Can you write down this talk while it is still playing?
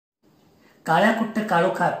काळ्या कुट्ट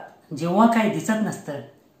काळोखात जेव्हा काही दिसत नसतं,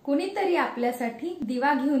 कुणीतरी आपल्यासाठी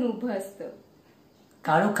दिवा घेऊन उभं असतं.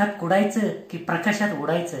 काळोखात कुडायचं की प्रकाशात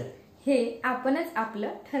उडायचं हे आपणच आपलं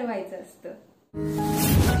ठरवायचं असतं.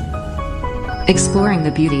 Exploring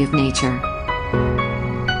the beauty of nature.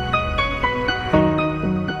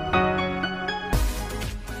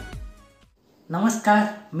 नमस्कार,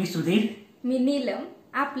 मी सुधीर. मी नीलम.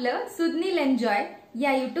 आपलं सुदनील एन्जॉय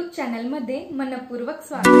या YouTube चॅनल मध्ये मनपूर्वक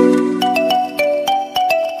स्वागत.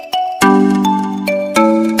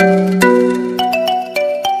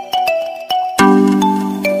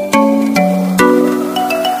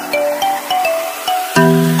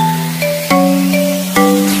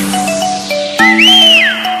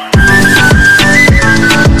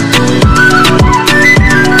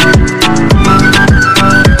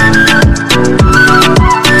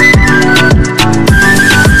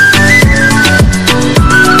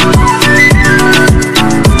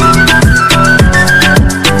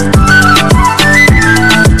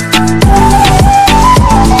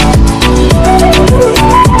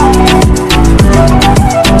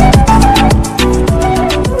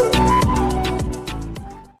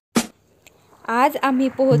 आज आम्ही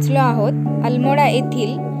पोहोचलो आहोत अल्मोडा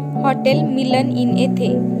येथील हॉटेल मिलन इन येथे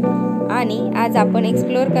आणि आज आपण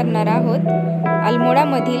एक्सप्लोर करणार आहोत अल्मोडा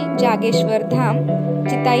मधील जागेश्वर धाम,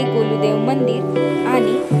 चिताई गोलू देव मंदिर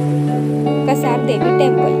आणि कसार देवी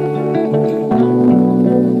temple.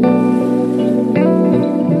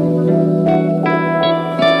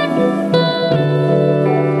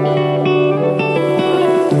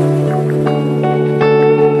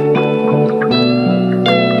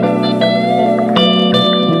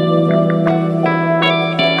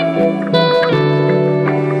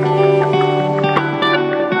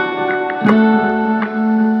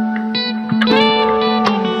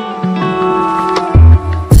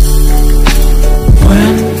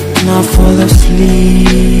 Fall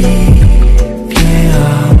asleep,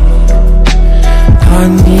 yeah. I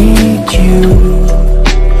need you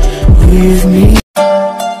with me.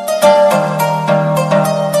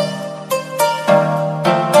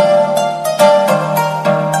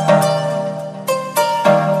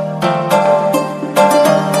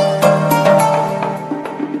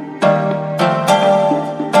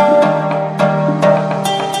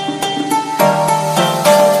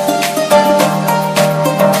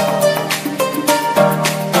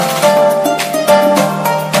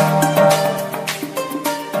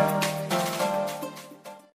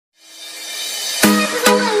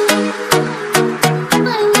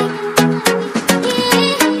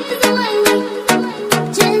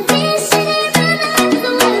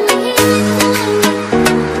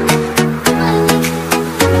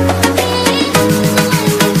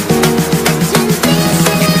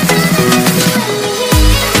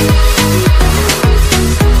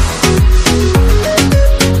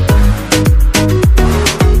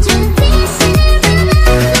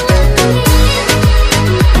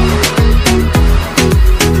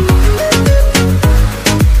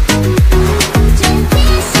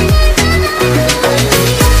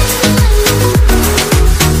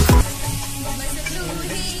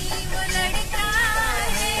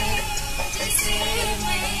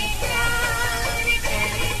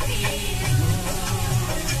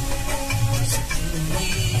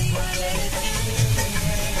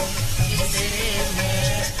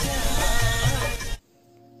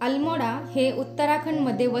 Almora हे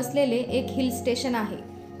उत्तराखंडमध्ये वसलेले एक हिल स्टेशन आहे.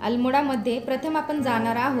 अल्मोडामध्ये प्रथम आपण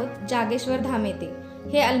जाणार आहोत जागेश्वर धाम येथे.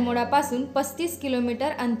 हे अल्मोडापासून 35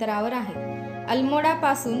 किलोमीटर अंतरावर आहे.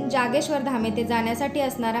 अल्मोडापासून जागेश्वर धाम येथे जाण्यासाठी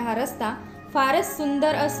असणारा हा रस्ता फारच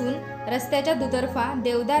सुंदर असून रस्त्याच्या दुतर्फा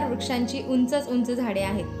देवदार वृक्षांची उंच उंच झाडे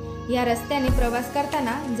आहेत. या रस्त्याने प्रवास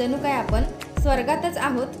करताना जणू काय आपण स्वर्गातच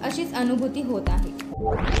आहोत अशीच अनुभूती होत आहे.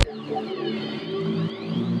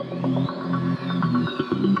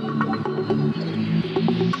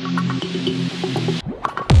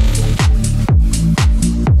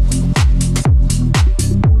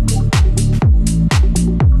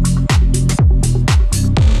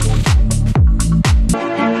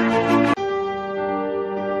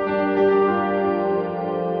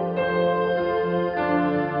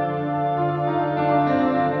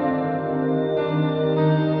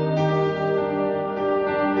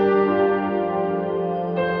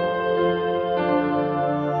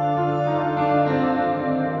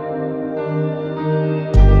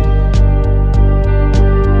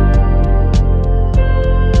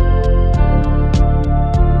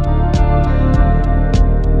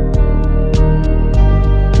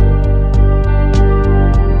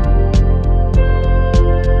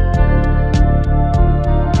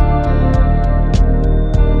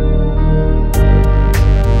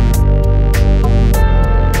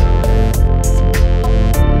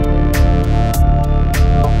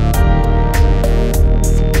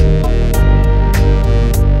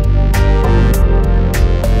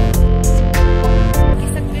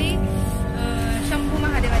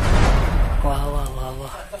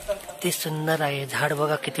 किती सुंदर आहे. झाड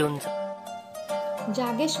बघा किती उंच.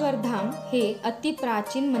 जागेश्वर धाम हे अति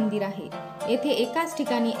प्राचीन मंदिर आहे. येथे एकाच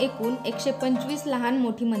ठिकाणी एकूण 125 लहान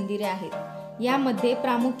मोठी मंदिरे आहेत. यामध्ये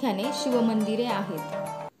प्रामुख्याने शिवमंदिरे आहेत.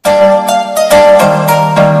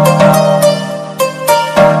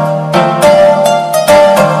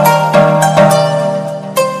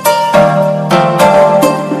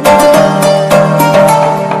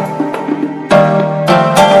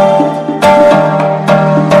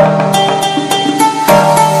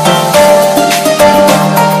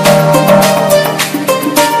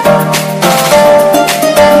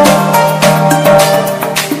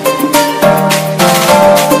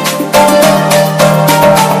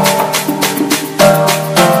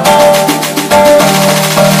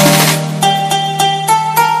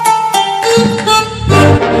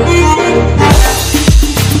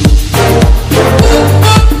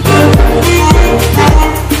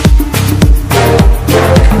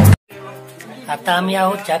 आता आम्ही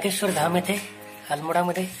आहोत जागेश्वर धाम येथे अल्मोडा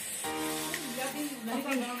मध्ये.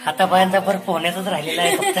 हातापायांचा बर्फ होण्याचाच राहिलेला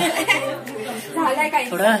आहे फक्त.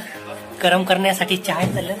 थोडं गरम करण्यासाठी चहा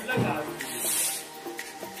चाललं.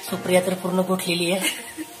 सुप्रिया तर पूर्ण गोठलेली आहे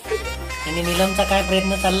आणि नीलमचा काय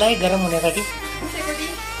प्रयत्न चाललाय गरम होण्यासाठी.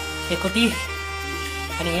 शेकोटी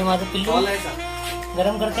आणि हे माझं पिल्लू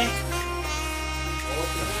गरम करते.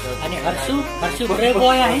 आणि हर्षू ब्रेक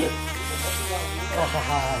बॉय आहे.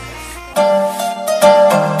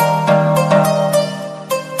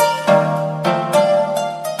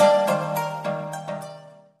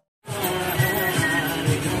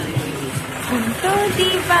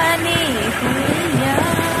 दीवाने हुआ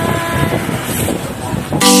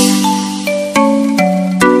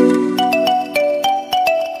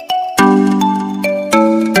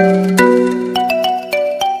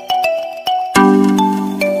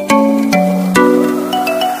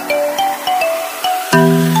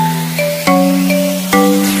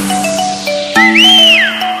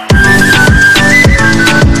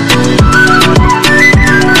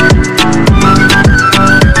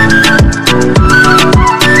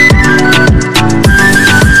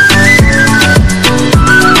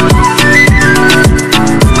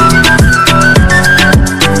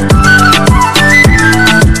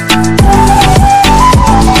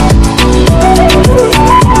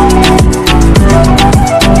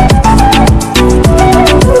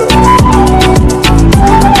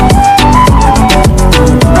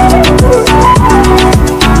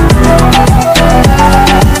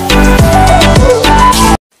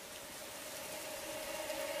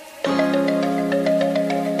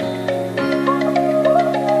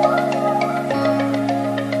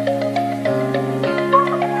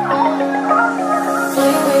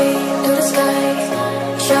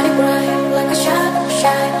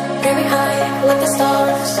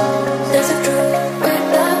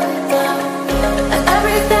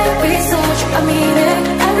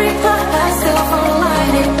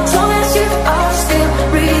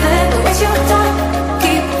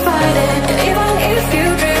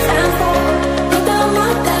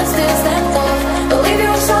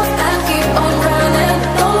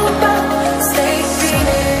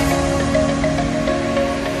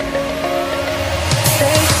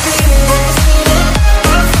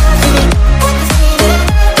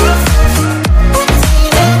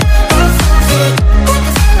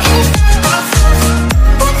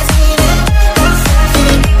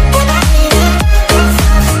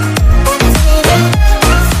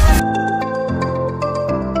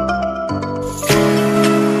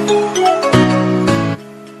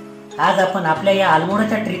आज आपण आपल्या या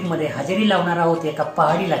अल्मोडाच्या ट्रिप मध्ये हजेरी लावणार आहोत एका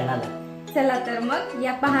पहाडी लग्नाला. चला तर मग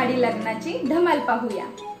या पहाडी लग्नाची धमाल पाहूया.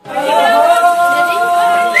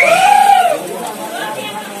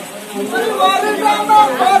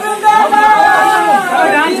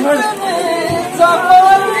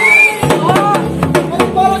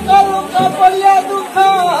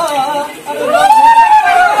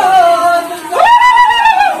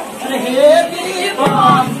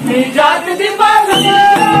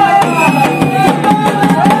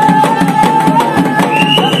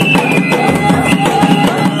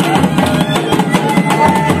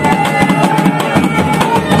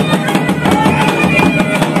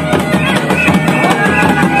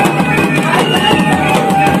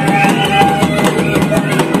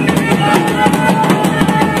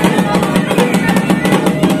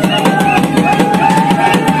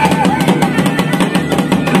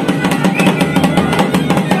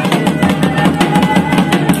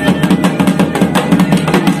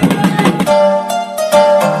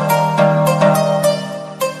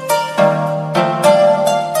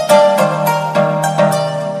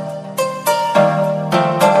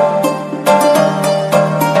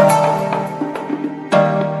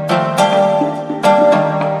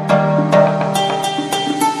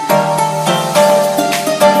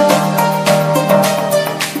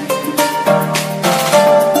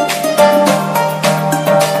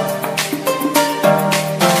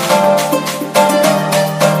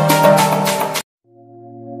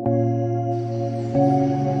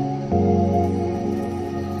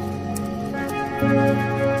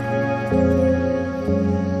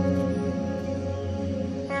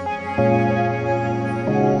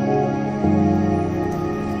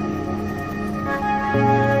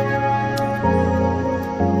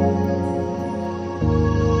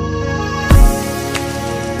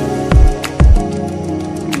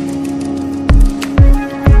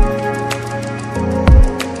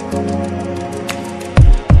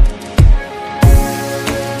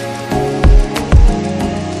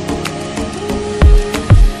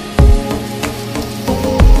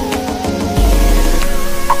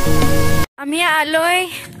 मी आलोय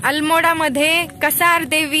अल्मोडा मध्ये कसार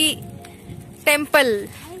देवी temple,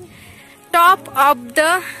 top of the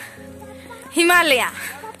Himalaya.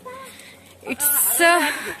 It's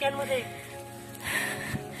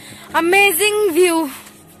amazing view.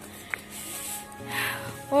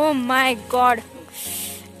 Oh my God,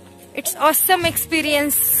 it's awesome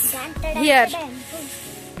experience here.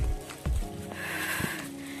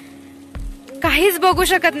 काहीच बघू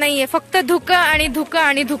शकत नाहीये, फक्त धुकं आणि धुकं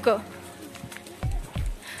आणि धुकं.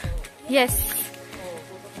 येस.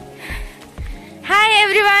 Hi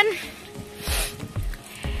everyone.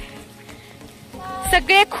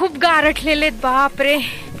 सगळे खूप गारठलेले आहेत, बापरे.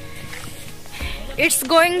 It's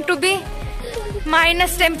going to be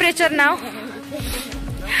minus temperature now.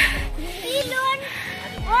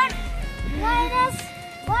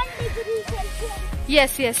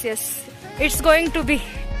 Yes, yes, yes. It's going to be.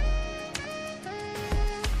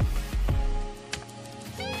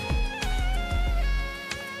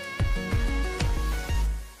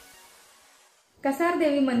 Kasar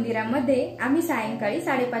देवी मंदिरामध्ये आम्ही सायंकाळी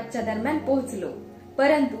 5:30च्या दरम्यान पोहोचलो,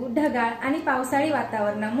 परंतु ढगाळ आणि पावसाळी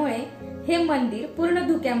वातावरणामुळे हे मंदिर पूर्ण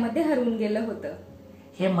धुक्यामध्ये हरवून गेलं होतं.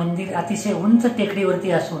 हे मंदिर अतिशय उंच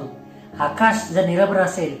टेकडीवरती असून आकाश जर निरभ्र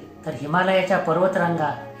असेल तर हिमालयाच्या पर्वतरांगा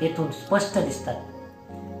येथून स्पष्ट दिसतात.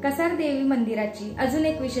 कसार देवी मंदिराची अजून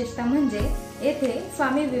एक विशेषता म्हणजे येथे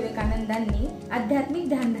स्वामी विवेकानंदांनी आध्यात्मिक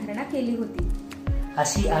ध्यानधारणा केली होती.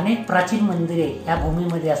 अशी अनेक प्राचीन मंदिरे या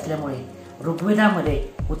भूमीमध्ये असल्यामुळे ऋग्वेदामध्ये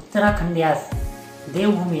उत्तराखंड यास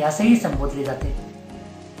देवभूमी असंही संबोधले जाते.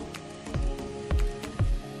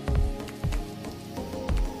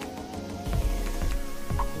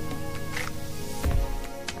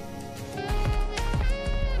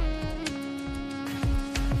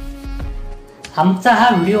 आमचा हा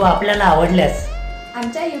व्हिडिओ आपल्याला आवडल्यास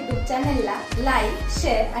आमच्या YouTube चॅनलला लाईक,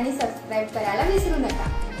 शेअर आणि सबस्क्राईब करायला विसरू नका.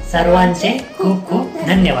 सर्वांचे खूप खूप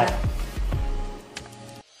धन्यवाद.